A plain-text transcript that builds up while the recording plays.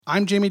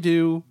I'm Jamie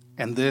Dew,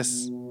 and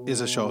this is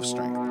a show of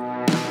strength.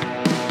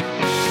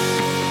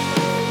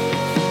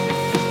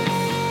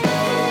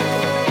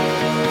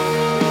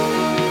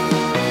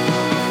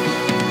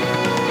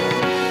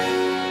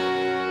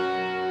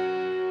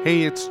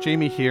 Hey, it's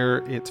Jamie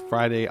here. It's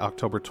Friday,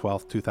 October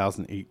 12th,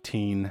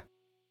 2018.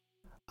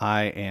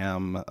 I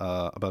am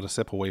about a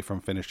sip away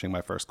from finishing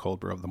my first cold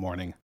brew of the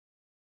morning.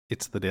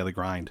 It's the daily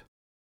grind.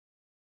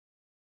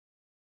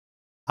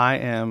 I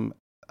am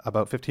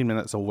about 15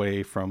 minutes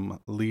away from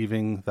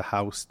leaving the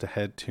house to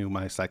head to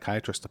my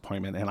psychiatrist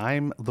appointment, and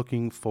I'm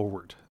looking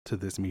forward to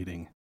this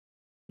meeting.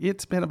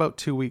 It's been about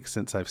 2 weeks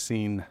since I've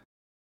seen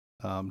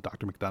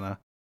Dr. McDonough,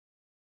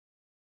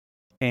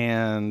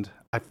 and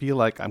I feel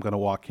like I'm going to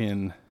walk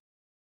in.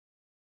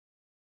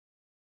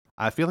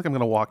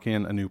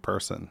 A new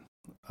person.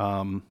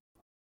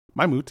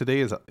 My mood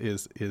today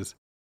is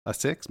a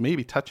 6,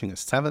 maybe touching a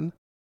 7,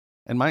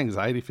 and my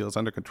anxiety feels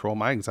under control.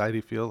 My anxiety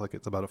feels like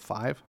it's about a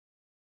 5.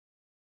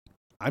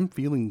 I'm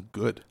feeling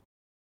good.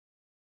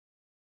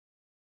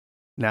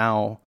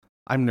 Now,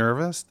 I'm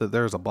nervous that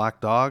there's a black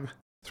dog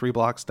 3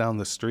 blocks down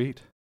the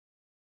street,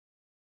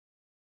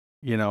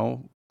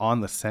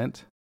 on the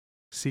scent,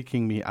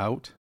 seeking me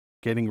out,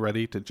 getting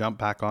ready to jump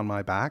back on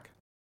my back.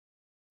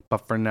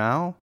 But for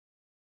now,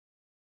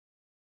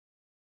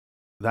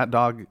 that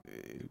dog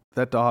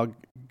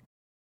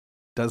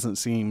doesn't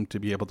seem to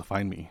be able to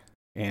find me,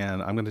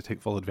 and I'm going to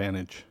take full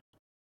advantage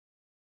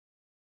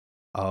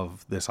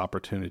of this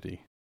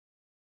opportunity.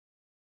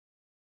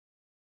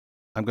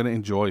 I'm going to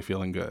enjoy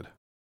feeling good.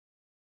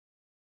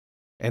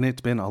 And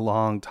it's been a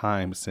long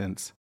time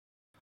since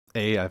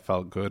A, I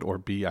felt good, or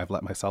B, I've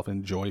let myself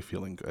enjoy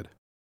feeling good.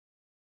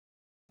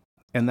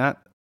 And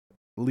that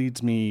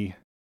leads me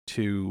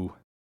to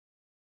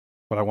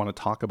what I want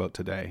to talk about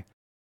today.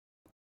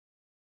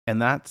 And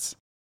that's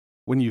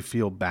when you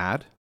feel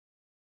bad,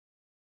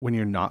 when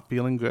you're not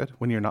feeling good,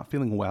 when you're not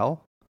feeling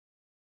well,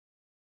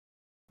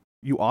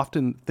 you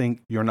often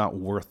think you're not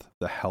worth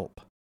the help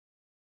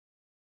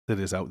that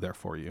is out there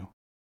for you.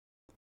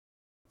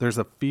 There's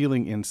a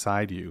feeling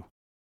inside you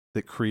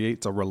that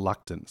creates a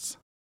reluctance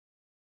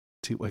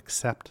to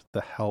accept the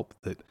help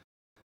that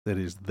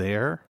is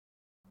there,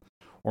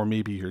 or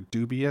maybe you're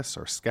dubious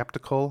or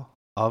skeptical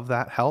of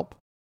that help,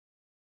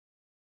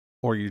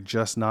 or you're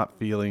just not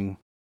feeling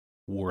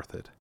worth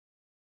it.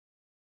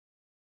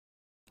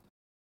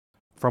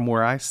 From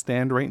where I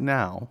stand right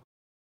now,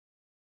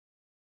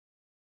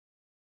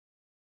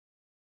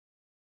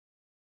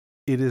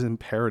 it is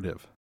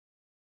imperative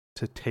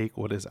to take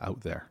what is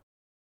out there.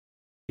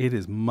 It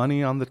is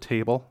money on the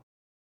table,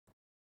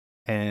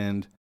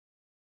 and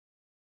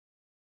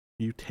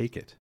you take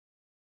it.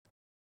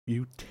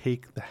 You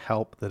take the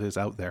help that is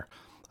out there.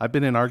 I've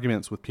been in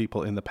arguments with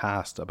people in the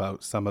past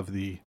about some of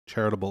the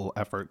charitable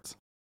efforts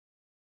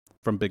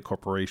from big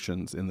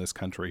corporations in this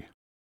country.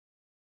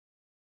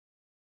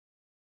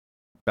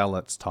 Bell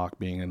Let's Talk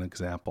being an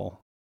example.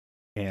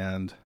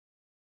 And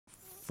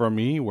for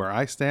me, where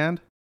I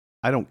stand,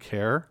 I don't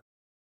care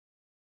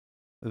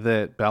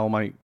that Bell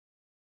might,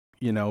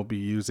 be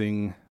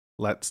using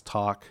Let's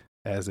Talk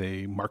as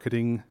a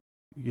marketing,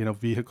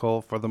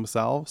 vehicle for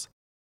themselves.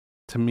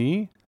 To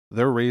me,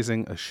 they're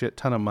raising a shit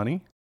ton of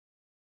money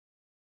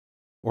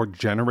or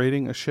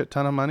generating a shit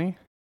ton of money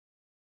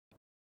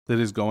that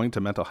is going to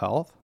mental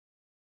health.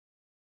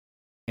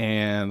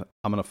 And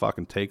I'm going to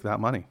fucking take that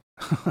money.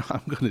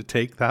 I'm going to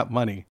take that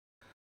money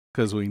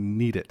because we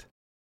need it.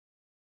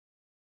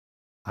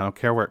 I don't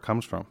care where it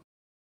comes from.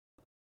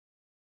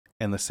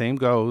 And the same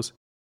goes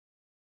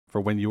for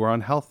when you are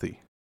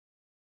unhealthy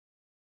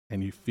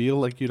and you feel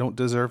like you don't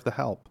deserve the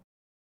help.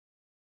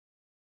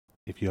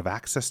 If you have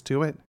access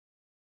to it,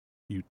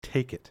 you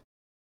take it,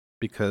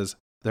 because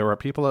there are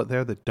people out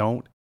there that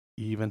don't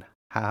even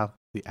have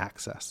the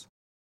access.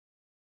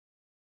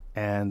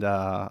 And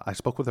I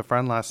spoke with a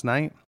friend last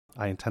night.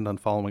 I intend on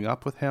following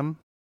up with him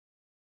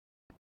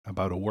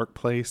about a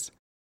workplace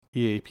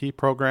EAP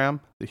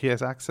program that he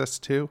has access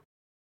to.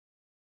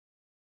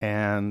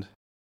 And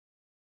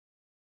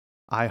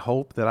I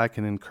hope that I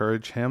can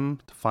encourage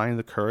him to find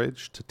the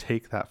courage to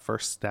take that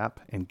first step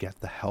and get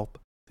the help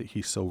that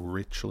he so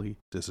richly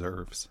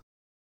deserves.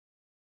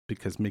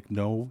 Because make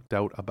no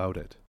doubt about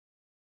it,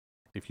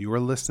 if you are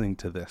listening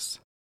to this,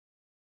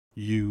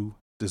 you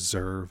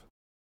deserve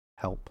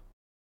help.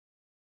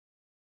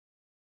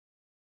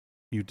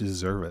 You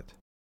deserve it.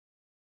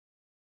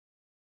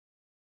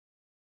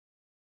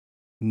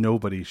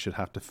 Nobody should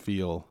have to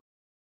feel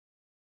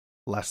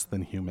less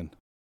than human.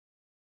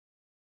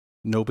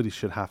 Nobody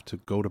should have to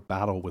go to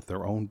battle with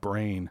their own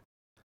brain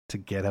to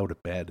get out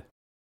of bed.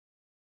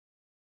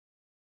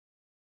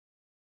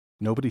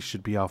 Nobody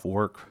should be off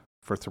work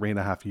for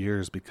 3.5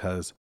 years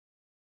because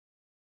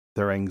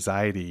their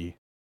anxiety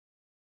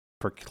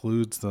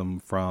precludes them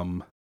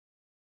from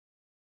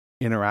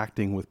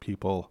interacting with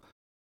people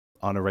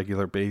on a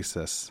regular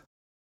basis,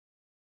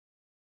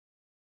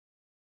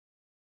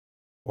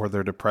 or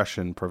their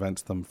depression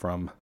prevents them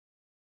from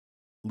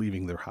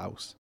leaving their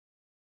house.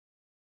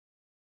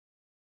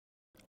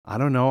 I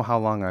don't know how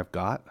long I've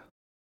got.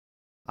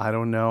 I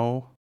don't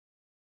know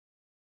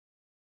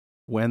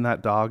when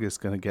that dog is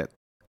going to get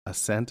a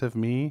scent of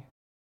me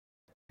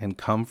and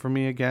come for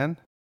me again.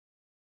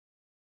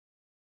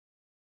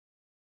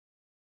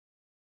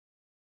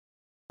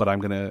 But I'm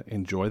going to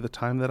enjoy the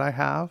time that I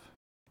have,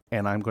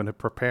 and I'm going to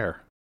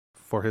prepare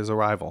for his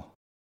arrival.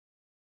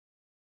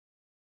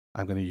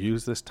 I'm going to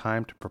use this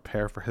time to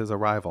prepare for his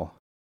arrival.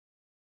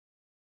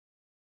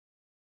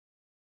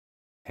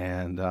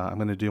 And I'm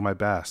going to do my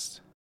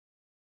best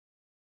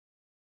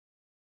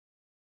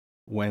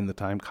when the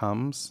time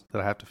comes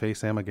that I have to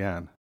face him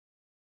again.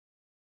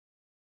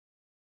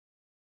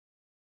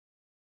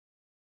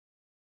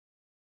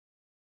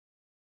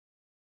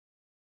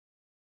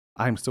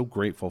 I'm so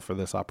grateful for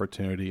this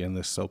opportunity and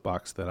this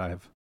soapbox that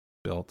I've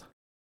built.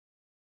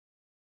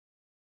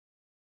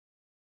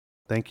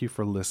 Thank you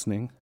for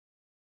listening.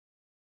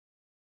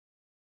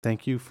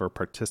 Thank you for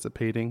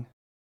participating.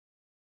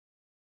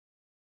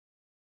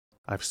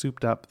 I've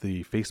souped up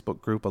the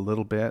Facebook group a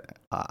little bit.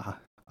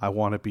 I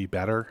want to be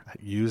better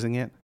at using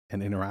it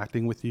and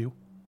interacting with you.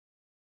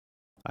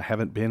 I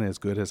haven't been as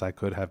good as I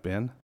could have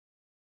been,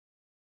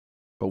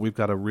 but we've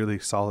got a really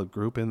solid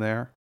group in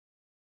there.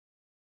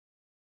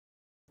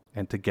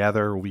 And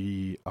together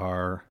we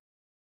are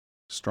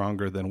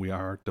stronger than we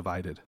are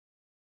divided.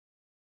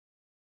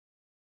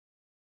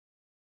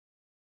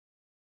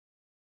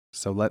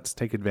 So let's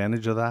take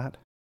advantage of that.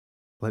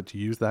 Let's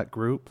use that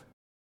group.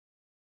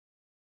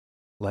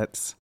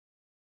 Let's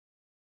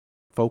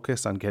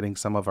focus on getting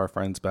some of our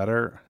friends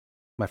better.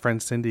 My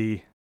friend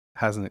Cindy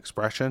has an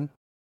expression,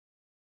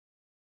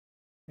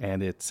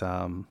 and it's,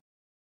 I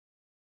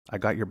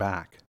got your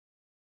back.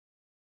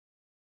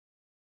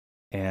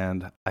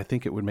 And I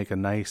think it would make a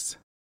nice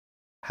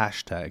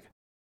hashtag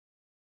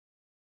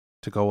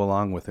to go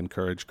along with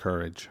Encourage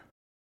Courage.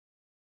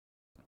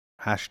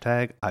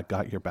 Hashtag, I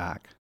got your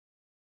back.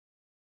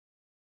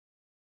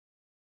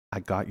 I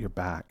got your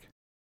back.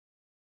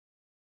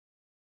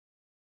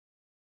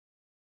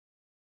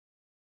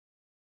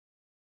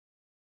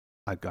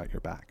 I got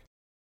your back.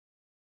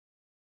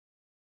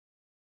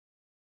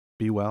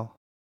 Be well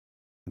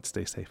and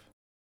stay safe.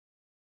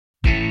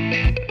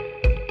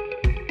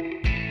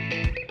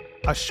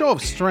 A Show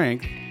of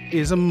Strength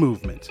is a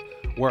movement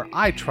where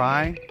I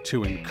try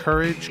to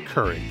encourage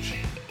courage.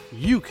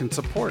 You can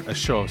support A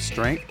Show of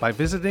Strength by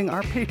visiting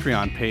our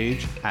Patreon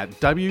page at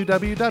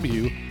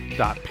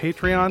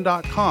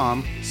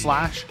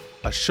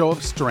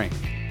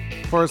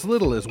www.patreon.com/ashowofstrength. For as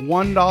little as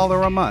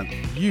 $1 a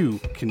month, you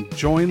can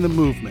join the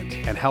movement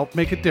and help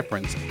make a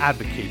difference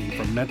advocating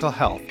for mental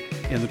health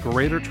in the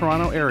Greater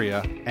Toronto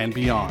Area and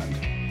beyond.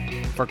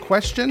 For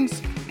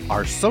questions,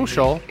 our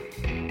social,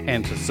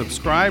 and to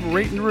subscribe,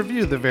 rate, and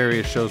review the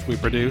various shows we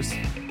produce,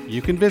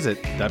 you can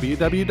visit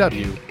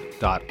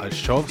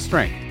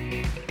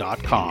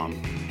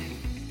www.ashowofstrength.com.